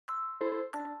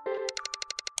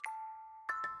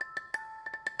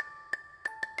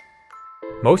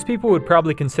Most people would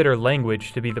probably consider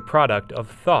language to be the product of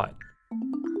thought.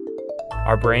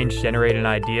 Our brains generate an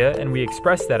idea and we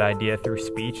express that idea through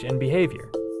speech and behavior.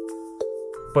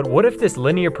 But what if this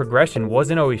linear progression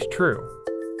wasn't always true?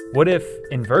 What if,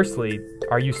 inversely,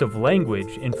 our use of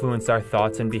language influenced our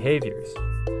thoughts and behaviors?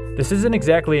 This isn't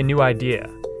exactly a new idea.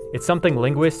 It's something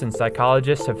linguists and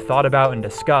psychologists have thought about and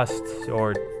discussed,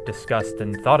 or discussed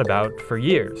and thought about, for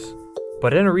years.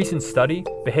 But in a recent study,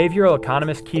 behavioral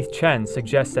economist Chen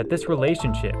suggests that this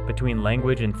relationship between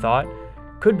language and thought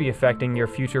could be affecting your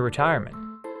future retirement.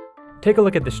 Take a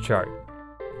look at this chart.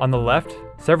 On the left,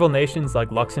 several nations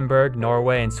like Luxembourg,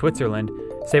 Norway, and Switzerland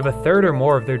save a third or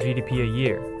more of their GDP a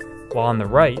year, while on the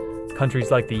right, countries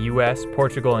like the US,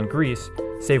 Portugal, and Greece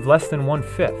save less than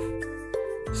 1/5.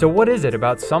 So what is it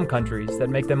about some countries that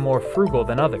make them more frugal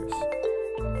than others?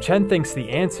 Chen thinks the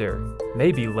answer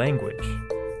may be language.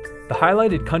 The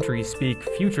highlighted countries speak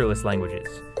futureless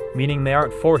languages, meaning they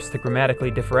aren't forced to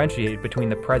grammatically differentiate between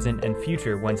the present and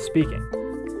future when speaking.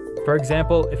 For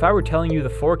example, if I were telling you the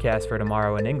forecast for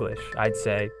tomorrow in English, I'd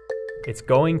say, "It's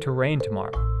going to rain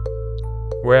tomorrow."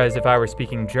 Whereas if I were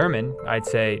speaking German, I'd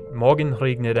say, "Morgen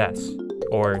regnet es,"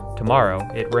 or "Tomorrow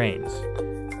it rains."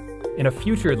 In a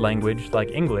futured language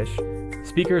like English,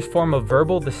 speakers form a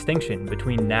verbal distinction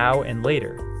between now and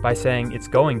later by saying "it's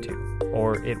going to,"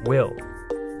 or "it will."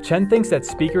 Chen thinks that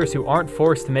speakers who aren't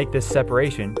forced to make this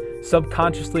separation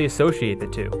subconsciously associate the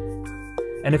two.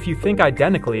 And if you think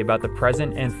identically about the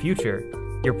present and future,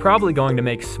 you're probably going to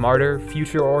make smarter,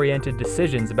 future-oriented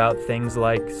decisions about things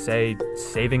like, say,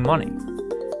 saving money.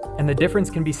 And the difference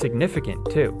can be significant,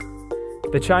 too.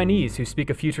 The Chinese who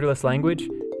speak a futureless language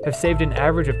have saved an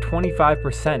average of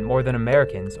 25% more than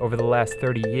Americans over the last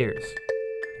 30 years.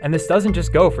 And this doesn't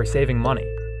just go for saving money.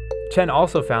 Chen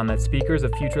also found that speakers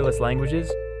of futureless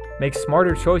languages make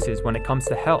smarter choices when it comes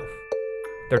to health.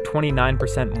 They're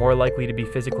 29% more likely to be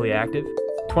physically active,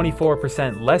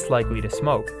 24% less likely to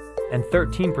smoke, and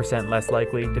 13% less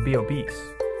likely to be obese.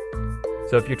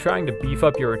 So if you're trying to beef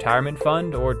up your retirement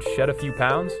fund or shed a few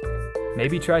pounds,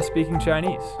 maybe try speaking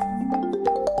Chinese.